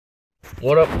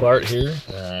What up, Bart here,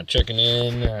 checking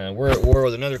in. We're at war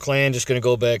with another clan. Just going to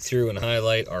go back through and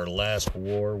highlight our last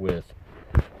war with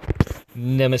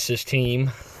nemesis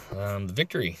team. The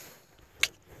victory.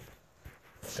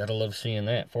 Gotta love seeing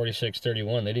that.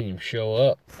 46-31. They didn't even show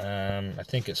up. I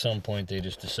think at some point they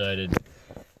just decided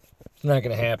it's not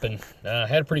going to happen.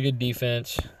 Had a pretty good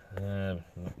defense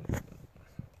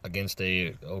against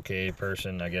a okay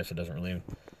person. I guess it doesn't really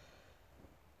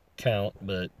count,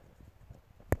 but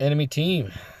enemy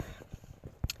team,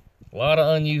 a lot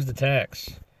of unused attacks.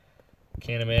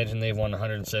 Can't imagine they've won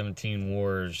 117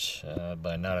 wars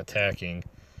by not attacking.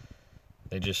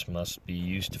 They just must be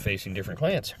used to facing different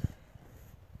clans.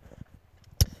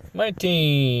 My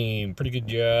team, pretty good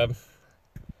job.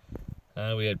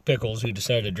 We had Pickles, who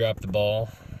decided to drop the ball.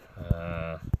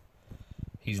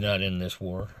 He's not in this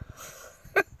war.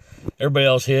 Everybody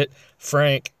else hit.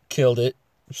 Frank killed it.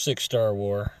 6-star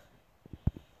war.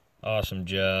 Awesome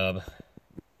job.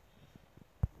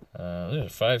 There's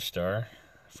a 5-star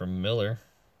from Miller.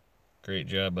 Great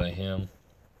job by him.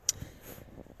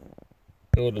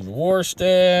 Go to the war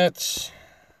stats.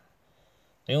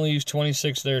 They only used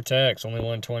 26 of their attacks. Only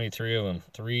won 23 of them.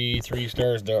 3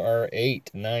 3-stars to our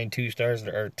 8. 9 2-stars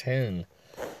to our 10.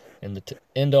 And the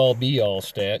end-all be-all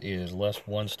stat is less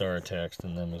 1-star attacks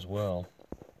than them as well.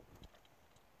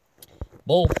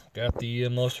 Bull got the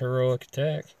most heroic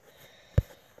attack.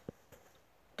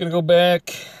 Gonna go back,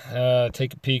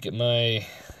 take a peek at my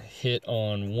hit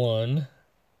on 1.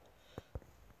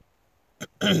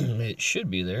 It should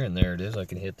be there, and there it is. I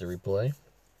can hit the replay.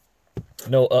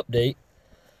 No update.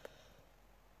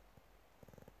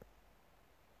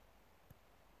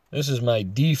 This is my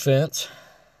defense.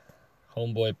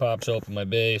 Homeboy pops open my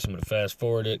base. I'm gonna fast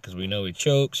forward it because we know he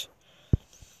chokes.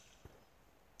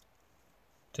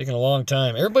 Taking a long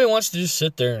time. Everybody wants to just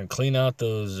sit there and clean out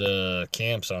those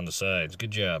camps on the sides.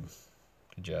 Good job.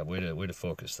 Good job. Way to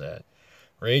focus that.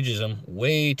 Rages them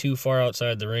way too far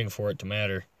outside the ring for it to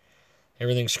matter.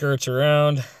 Everything skirts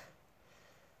around.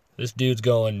 This dude's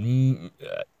going...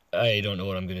 I don't know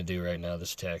what I'm going to do right now.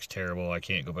 This attack's terrible. I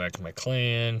can't go back to my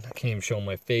clan. I can't even show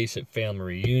my face at family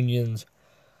reunions.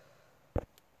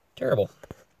 Terrible.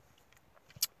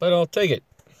 But I'll take it.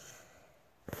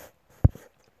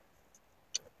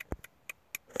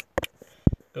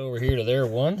 Go over here to their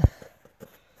one.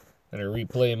 Gonna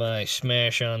replay my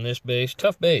smash on this base.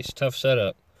 Tough base, tough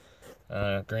setup.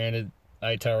 Granted,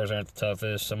 eye towers aren't the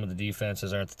toughest. Some of the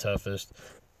defenses aren't the toughest.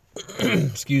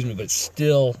 Excuse me, but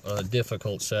still a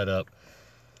difficult setup.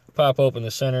 Pop open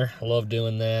the center. I love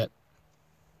doing that.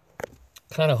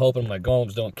 Kind of hoping my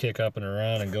golems don't kick up and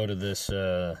around and go to this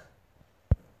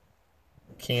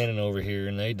cannon over here,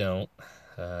 and they don't.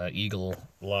 Eagle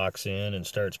locks in and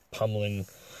starts pummeling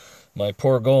my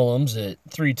poor golems at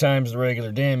 3 times the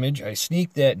regular damage. I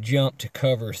sneak that jump to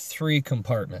cover 3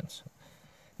 compartments.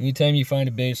 Anytime you find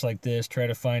a base like this, try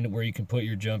to find it where you can put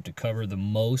your jump to cover the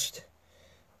most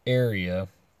area.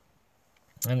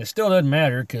 And it still doesn't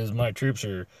matter because my troops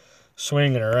are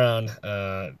swinging around,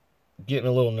 getting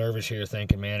a little nervous here,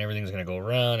 thinking, man, everything's going to go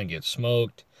around and get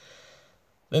smoked.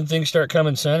 Then things start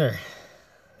coming center.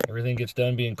 Everything gets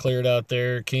done being cleared out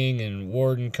there. King and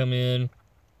Warden come in.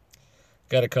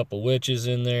 Got a couple witches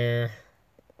in there.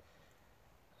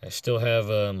 I still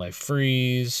have my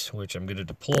freeze, which I'm going to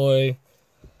deploy.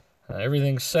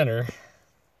 Everything's center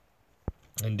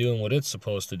and doing what it's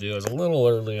supposed to do. I was a little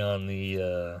early on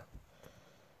the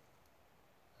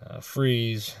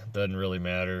freeze. Doesn't really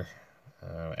matter.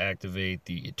 Activate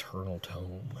the Eternal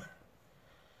Tome.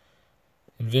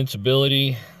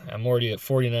 Invincibility. I'm already at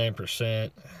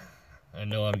 49%. I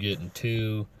know I'm getting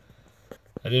 2.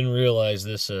 I didn't realize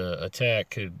this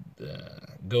attack could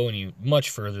go any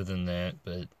much further than that,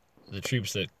 but the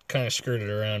troops that kind of skirted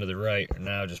around to the right are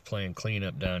now just playing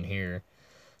cleanup down here,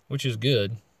 which is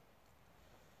good.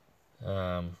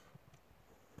 But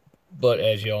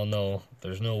as y'all know,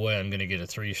 there's no way I'm going to get a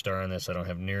 3-star on this. I don't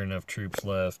have near enough troops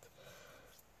left.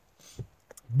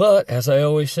 But, as I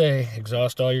always say,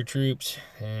 exhaust all your troops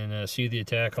and see the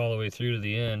attack all the way through to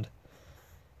the end.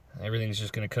 Everything's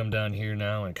just going to come down here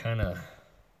now and kind of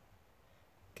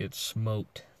get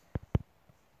smoked.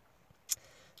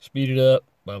 Speed it up.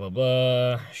 Blah, blah,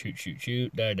 blah. Shoot, shoot,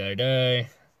 shoot. Die, die, die.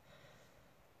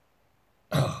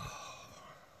 Oh,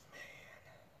 man.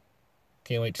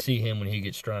 Can't wait to see him when he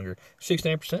gets stronger.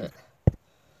 69%.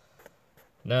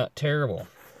 Not terrible.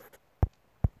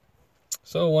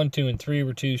 So 1, 2, and 3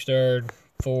 were 2-starred.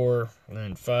 4, and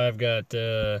then 5 got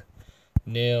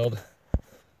nailed.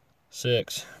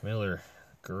 6, Miller,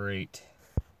 great.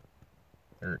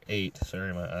 Or 8,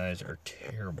 sorry, my eyes are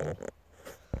terrible.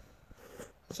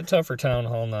 It's a tougher Town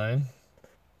Hall 9.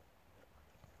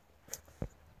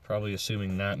 Probably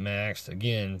assuming not maxed.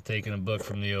 Again, taking a book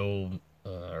from the old,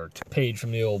 or a page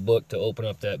from the old book to open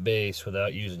up that base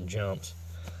without using jumps.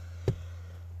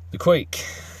 The Quake.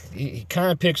 He kind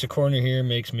of picks a corner here,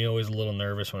 makes me always a little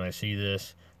nervous when I see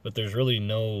this. But there's really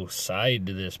no side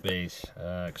to this base,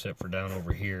 except for down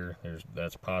over here.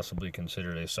 That's possibly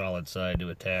considered a solid side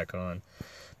to attack on.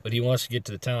 But he wants to get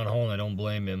to the town hall, and I don't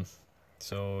blame him.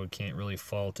 So can't really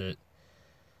fault it.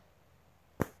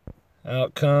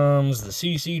 Out comes the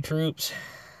CC troops.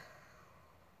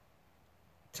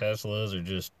 Teslas are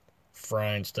just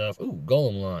frying stuff. Ooh,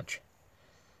 golem launch.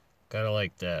 Gotta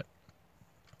like that.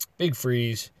 Big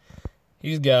freeze.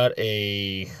 He's got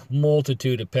a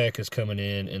multitude of P.E.K.K.A.s coming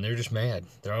in, and they're just mad.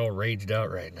 They're all raged out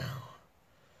right now.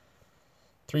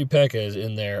 3 P.E.K.K.A.s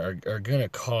in there are going to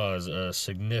cause a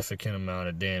significant amount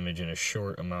of damage in a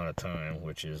short amount of time,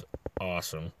 which is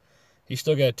awesome. He's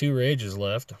still got 2 rages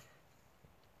left,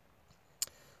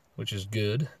 which is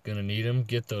good. Going to need them.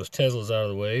 Get those Teslas out of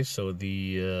the way so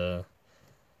the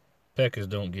P.E.K.K.A.s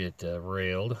don't get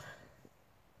railed.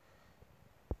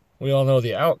 We all know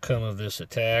the outcome of this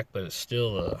attack, but it's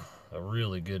still a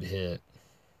really good hit.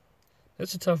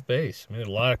 It's a tough base. I mean,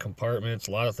 a lot of compartments,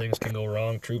 a lot of things can go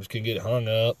wrong. Troops can get hung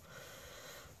up.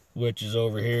 Witch is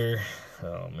over here.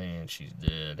 Oh, man, she's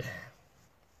dead.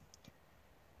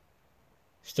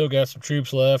 Still got some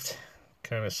troops left.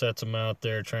 Kind of sets them out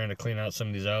there trying to clean out some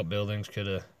of these outbuildings. Could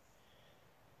have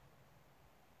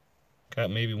got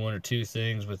maybe 1 or 2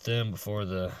 things with them before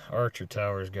the archer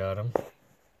towers got them.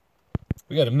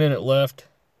 We got a minute left.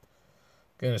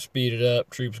 Gonna speed it up.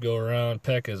 Troops go around.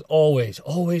 P.E.K.K.A.s always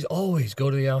go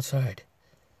to the outside.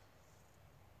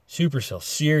 Supercell,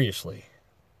 seriously.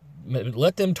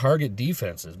 Let them target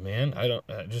defenses, man. I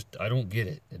don't get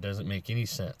it. It doesn't make any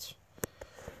sense.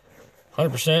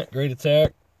 100%, great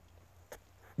attack.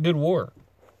 Good war.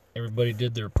 Everybody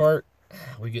did their part.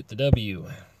 We get the W.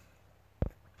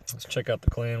 Let's check out the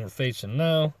clan we're facing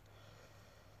now.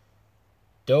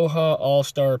 Doha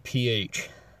All-Star PH.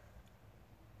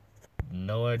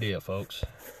 No idea, folks.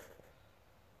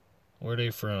 Where are they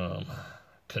from?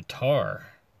 Qatar.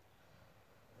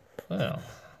 Well,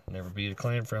 never beat a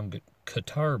clan from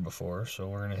Qatar before, so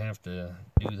we're going to have to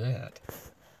do that.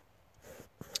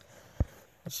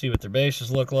 Let's see what their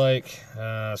bases look like.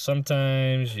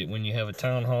 Sometimes when you have a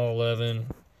Town Hall 11,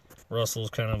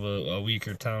 Russell's kind of a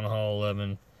weaker Town Hall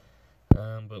 11.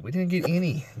 But we didn't get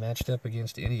any matched up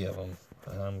against any of them.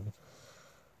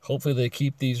 Hopefully they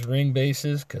keep these ring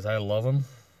bases because I love them.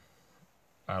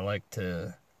 I like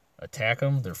to attack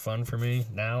them. They're fun for me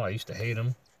now. I used to hate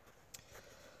them.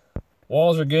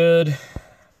 Walls are good.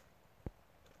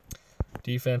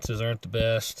 Defenses aren't the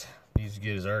best. Needs to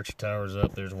get his archer towers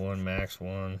up. There's 1, max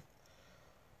 1.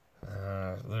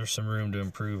 There's some room to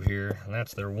improve here, and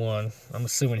that's their 1. I'm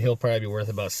assuming he'll probably be worth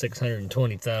about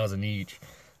 620,000 each.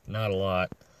 Not a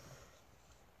lot.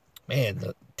 Man,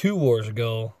 the 2 wars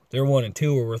ago, their 1 and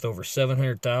 2 were worth over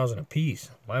 700,000 apiece.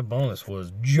 My bonus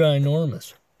was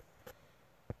ginormous.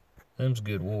 Them's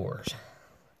good wars.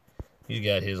 He's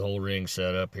got his whole ring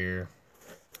set up here.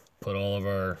 Put all of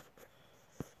our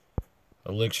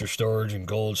elixir storage and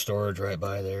gold storage right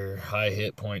by there. High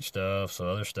hit point stuff, so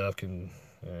other stuff can,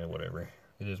 whatever.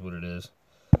 It is what it is.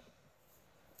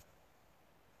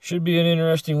 Should be an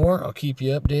interesting war. I'll keep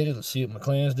you updated. Let's see what my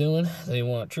clan's doing. They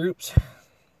want troops.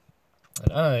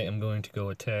 And I am going to go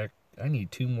attack. I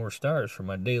need 2 more stars for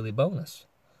my daily bonus,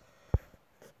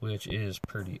 which is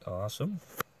pretty awesome.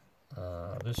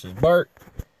 This is Bart.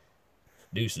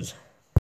 Deuces.